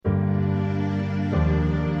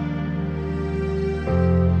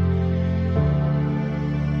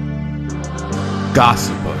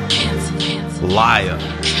gossiper, liar,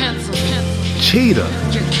 cheater,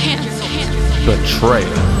 betrayer,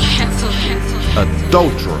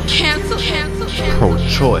 adulterer,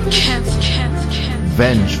 pro-choice,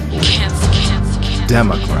 vengeful,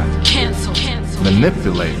 Democrat,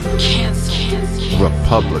 manipulator,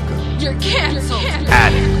 Republican,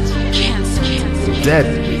 addict,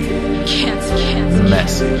 deadbeat,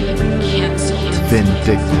 messy,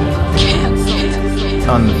 vindictive,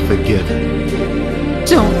 unforgiving.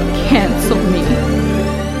 Don't cancel me.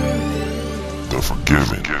 The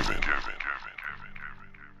Forgiving.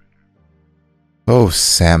 Oh,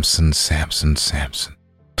 Samson.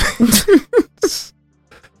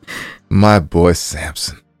 My boy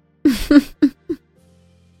Samson.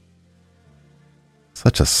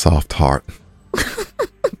 Such a soft heart.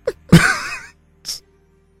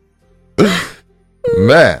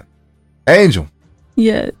 Man, Angel.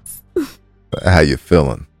 Yes. How you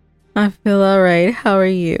feeling? I feel all right. How are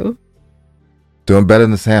you? Doing better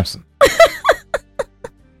than Samson.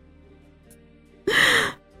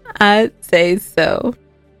 I'd say so.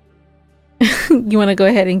 You want to go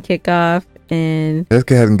ahead and kick off and Let's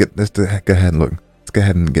go ahead and get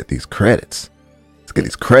these credits. Let's get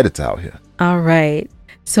these credits out here. all right.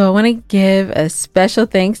 So I want to give a special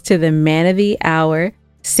thanks to the man of the hour,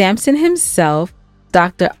 Samson himself,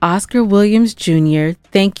 Dr. Oscar Williams Jr.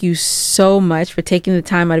 Thank you so much for taking the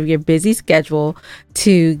time out of your busy schedule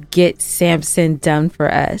to get Samson done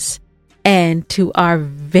for us. And to our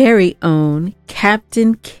very own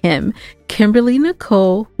Captain Kimberly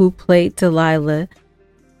Nicole, who played Delilah.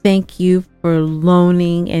 Thank you for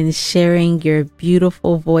loaning and sharing your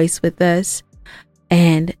beautiful voice with us.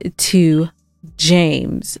 And to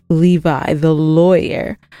James Levi, the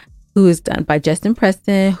lawyer, who is done by Justin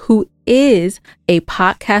Preston, who is a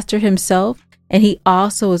podcaster himself. And he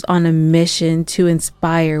also is on a mission to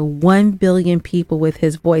inspire 1 billion people with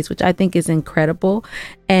his voice, which I think is incredible.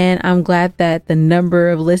 And I'm glad that the number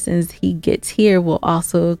of listens he gets here will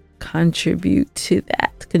also contribute to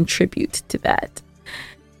that.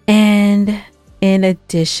 And in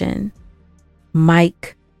addition,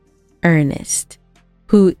 Mike Ernest,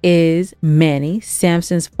 who is Manny,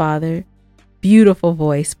 Samson's father, beautiful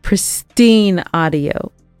voice, pristine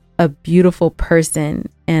audio, a beautiful person,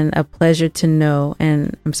 and a pleasure to know.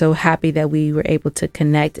 And I'm so happy that we were able to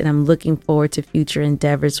connect, and I'm looking forward to future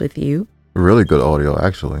endeavors with you. Really good audio,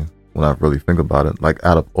 actually, when I really think about it. Like,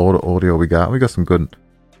 out of all the audio we got some good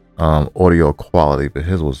audio quality, but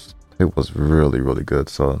it was really, really good.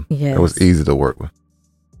 So yes. It was easy to work with.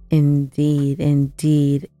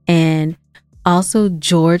 Indeed. And also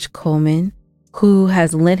George Coleman, who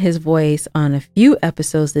has lent his voice on a few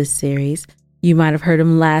episodes this series. You might have heard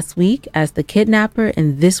him last week as the kidnapper,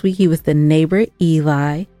 and this week he was the neighbor,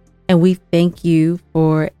 Eli. And we thank you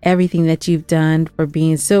for everything that you've done, for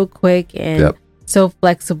being so quick and so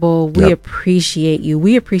flexible. We appreciate you.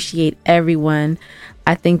 We appreciate everyone.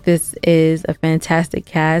 I think this is a fantastic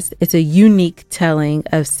cast. It's a unique telling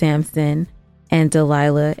of Samson and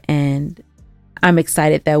Delilah, and I'm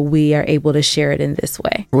excited that we are able to share it in this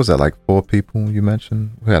way. What was that, like 4 people you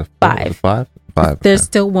mentioned? We had 5. There's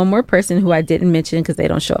still one more person who I didn't mention because they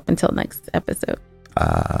don't show up until next episode.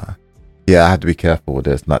 Yeah, I have to be careful with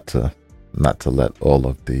this, not to let all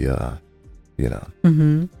of the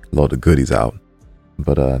load of goodies out.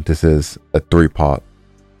 But this is a 3-part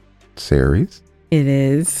series. It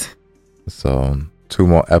is. So 2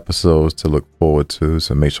 more episodes to look forward to.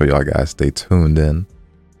 So make sure y'all guys stay tuned in.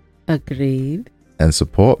 Agreed. And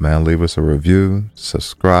support, man. Leave us a review.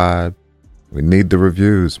 Subscribe. We need the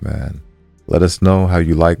reviews, man. Let us know how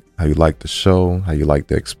you like the show, how you like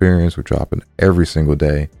the experience. We're dropping every single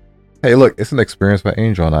day. Hey, look, it's an experience for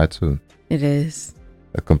Angel and I too. It is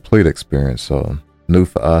a complete experience. So new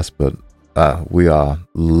for us, but we are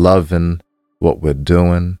loving what we're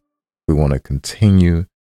doing. We want to continue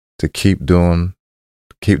to keep doing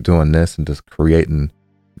this and just creating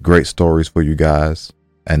great stories for you guys.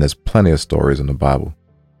 And there's plenty of stories in the Bible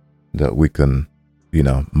that we can,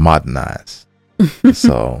 modernize.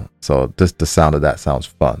 So just the sound of that sounds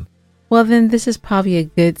fun. Well, then this is probably a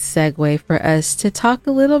good segue for us to talk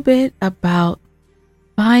a little bit about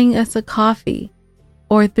buying us a coffee,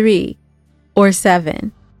 or 3 or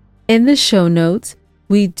 7. In the show notes,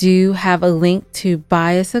 we do have a link to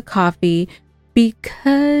buy us a coffee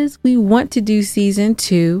because we want to do season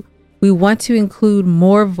 2. We want to include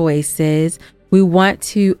more voices. We want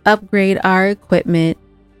to upgrade our equipment,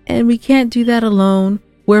 and we can't do that alone.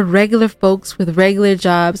 We're regular folks with regular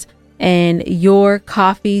jobs, and your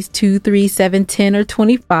coffees 2, 3, 7, 10, or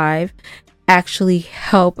 25 actually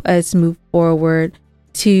help us move forward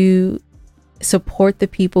to support the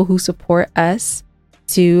people who support us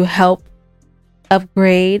to help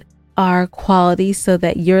upgrade our quality so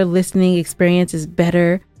that your listening experience is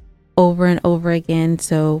better over and over again.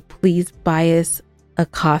 So please buy us a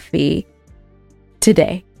coffee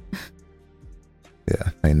today. Yeah,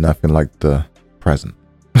 ain't nothing like the present.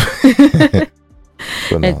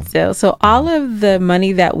 So all of the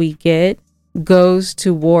money that we get goes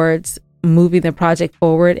towards moving the project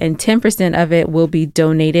forward, and 10% of it will be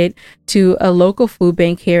donated to a local food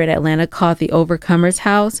bank here in Atlanta called the Overcomers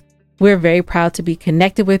House. We're very proud to be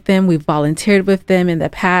connected with them. We've volunteered with them in the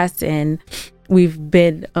past, and we've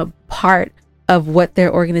been a part of what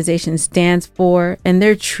their organization stands for. And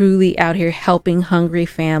they're truly out here helping hungry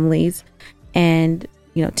families. And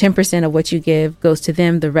 10% of what you give goes to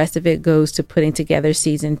them. The rest of it goes to putting together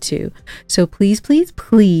season 2. So please, please,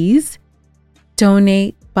 please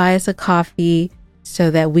donate, buy us a coffee so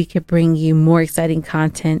that we could bring you more exciting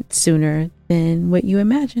content sooner than what you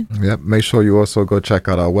imagine. Yep. Make sure you also go check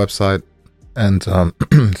out our website and,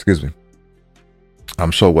 excuse me.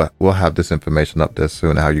 I'm sure we'll have this information up there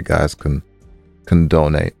soon, how you guys can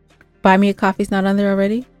donate. Buy Me a Coffee's not on there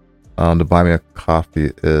already? The Buy Me a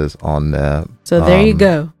Coffee is on there. So there you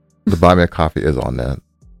go. The Buy Me a Coffee is on there.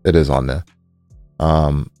 It is on there.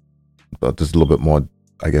 But there's a little bit more,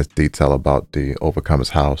 I guess, detail about the Overcomers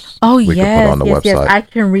House. Oh, we yes. can put on the website. Yes. I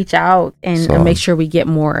can reach out and make sure we get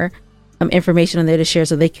more information on there to share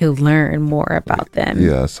so they can learn more about them.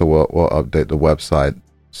 Yeah. So we'll update the website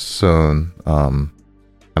soon. Kind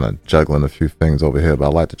of juggling a few things over here, but I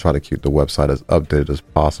like to try to keep the website as updated as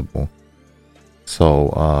possible.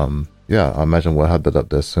 So, yeah, I imagine we'll have that up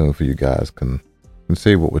there soon for you guys can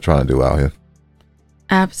see what we're trying to do out here.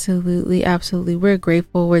 Absolutely. Absolutely. We're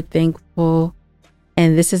grateful. We're thankful.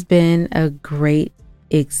 And this has been a great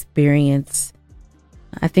experience.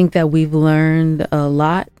 I think that we've learned a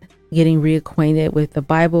lot. Getting reacquainted with the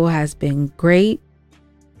Bible has been great.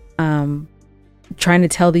 Trying to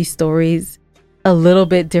tell these stories a little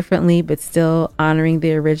bit differently, but still honoring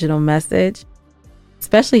the original message.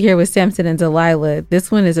 Especially here with Samson and Delilah. This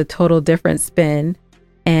one is a total different spin.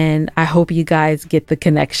 And I hope you guys get the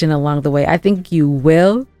connection along the way. I think you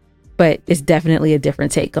will, but it's definitely a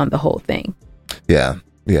different take on the whole thing. Yeah,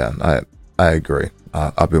 I agree.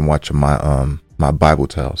 I've been watching my my Bible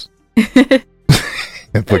tales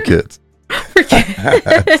for kids.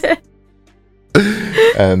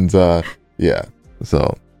 And yeah,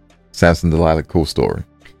 so Samson Delilah, cool story.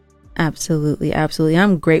 Absolutely.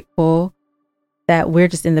 I'm grateful that we're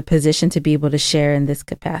just in the position to be able to share in this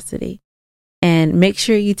capacity. And make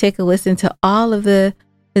sure you take a listen to all of the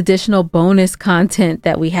additional bonus content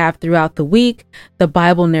that we have throughout the week. The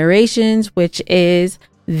Bible narrations, which is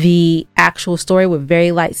the actual story with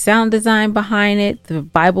very light sound design behind it. The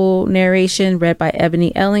Bible narration read by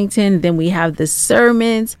Ebony Ellington. Then we have the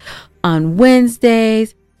sermons on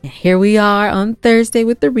Wednesdays. And here we are on Thursday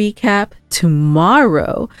with the recap.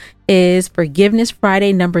 Tomorrow is Forgiveness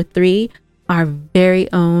Friday number 3. Our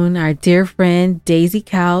very own, our dear friend, Daisy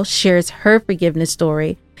Cowell shares her forgiveness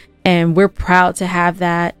story. And we're proud to have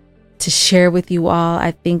that to share with you all.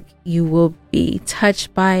 I think you will be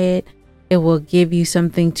touched by it. It will give you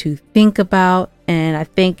something to think about. And I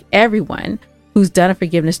thank everyone who's done a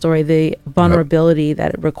forgiveness story, the vulnerability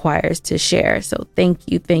that it requires to share. So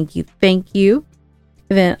thank you. And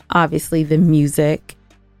then obviously the music.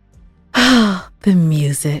 The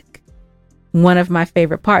music. One of my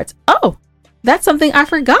favorite parts. Oh, that's something I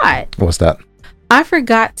forgot. What's that? I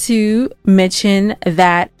forgot to mention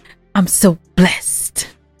that I'm so blessed.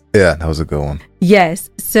 Yeah, that was a good one.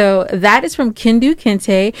 Yes. So that is from Kendu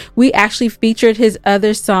Kente. We actually featured his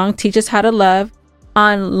other song, Teach Us How to Love,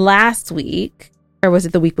 on last week. Or was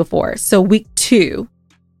it the week before? So week 2.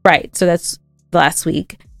 Right. So that's last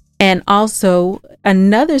week. And also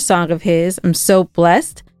another song of his, I'm So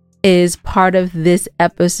Blessed, is part of this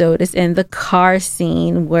episode. It's in the car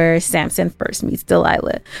scene where Samson first meets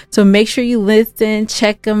Delilah. So make sure you listen,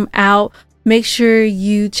 check them out. Make sure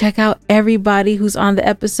you check out everybody who's on the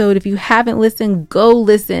episode. If you haven't listened, go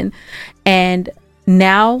listen. And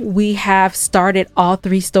now we have started all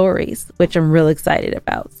 3 stories, which I'm real excited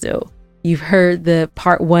about. So you've heard the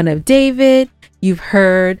part 1 of David. You've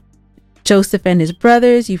heard Joseph and his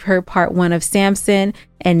brothers. You've heard part 1 of Samson.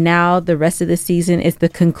 And now the rest of the season is the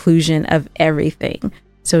conclusion of everything.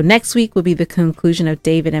 So next week will be the conclusion of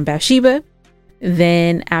David and Bathsheba.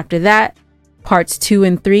 Then after that, parts 2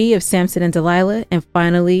 and 3 of Samson and Delilah. And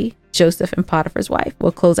finally, Joseph and Potiphar's wife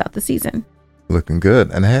will close out the season. Looking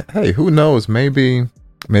good. And hey, who knows? Maybe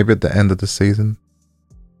at the end of the season,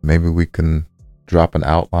 maybe we can drop an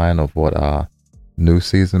outline of what our new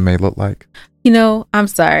season may look like. I'm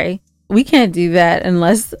sorry. we can't do that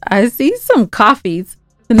unless I see some coffees.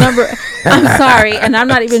 The number, I'm sorry, and I'm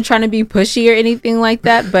not even trying to be pushy or anything like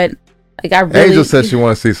that, but like I really. Angel said she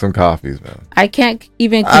want to see some coffees, man. I can't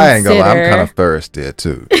even consider. I ain't gonna lie, I'm kind of thirsty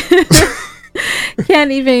too.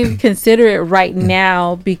 Can't even consider it right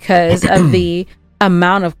now because of the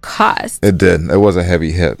amount of cost. It did. It was a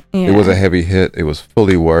heavy hit. Yeah. It was a heavy hit. It was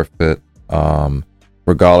fully worth it.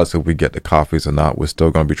 Regardless if we get the coffees or not, we're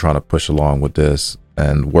still going to be trying to push along with this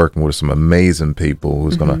and working with some amazing people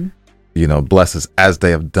who's going to, bless us as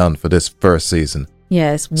they have done for this first season.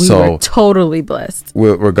 Yes, we were totally blessed.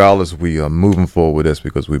 Regardless, we are moving forward with this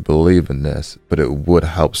because we believe in this, but it would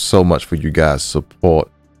help so much for you guys'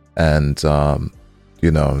 support and,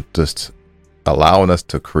 just allowing us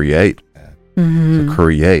to create, all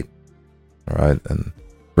right, and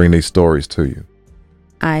bring these stories to you.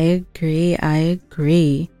 I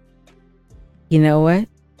agree. You know what?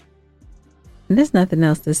 There's nothing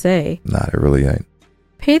else to say. Nah, it really ain't.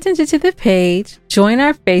 Pay attention to the page. Join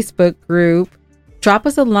our Facebook group. Drop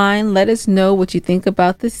us a line. Let us know what you think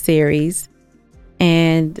about the series.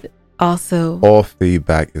 And also, all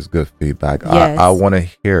feedback is good feedback. Yes. I want to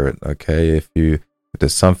hear it. Okay. If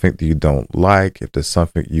there's something that you don't like, if there's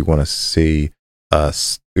something you want to see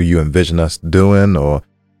us, or you envision us doing or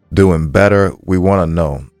doing better, we want to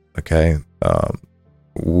know. Okay.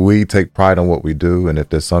 We take pride in what we do. And if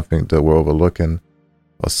there's something that we're overlooking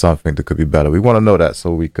or something that could be better, we want to know that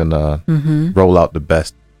so we can roll out the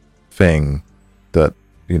best thing that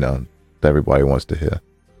everybody wants to hear.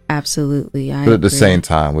 Absolutely. But at the same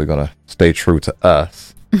time, we're going to stay true to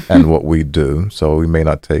us and what we do. So we may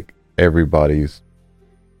not take everybody's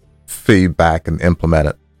feedback and implement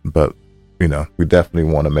it, but we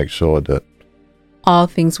definitely want to make sure that all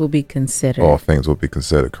things will be considered. All things will be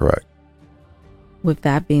considered, correct. With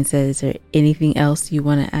that being said, is there anything else you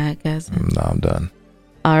want to add, Gazza? No, I'm done.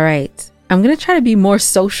 All right. I'm going to try to be more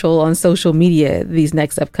social on social media these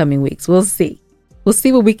next upcoming weeks. We'll see. We'll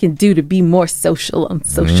see what we can do to be more social on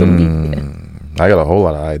social media. I got a whole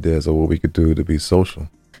lot of ideas of what we could do to be social.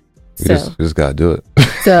 We just got to do it.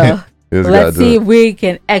 So let's see if we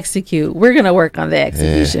can execute. We're going to work on the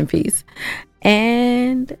execution piece.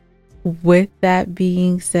 And with that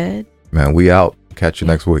being said, man, we out. Catch you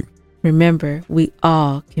next week. Remember, we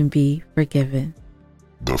all can be forgiven.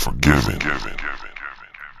 The forgiven.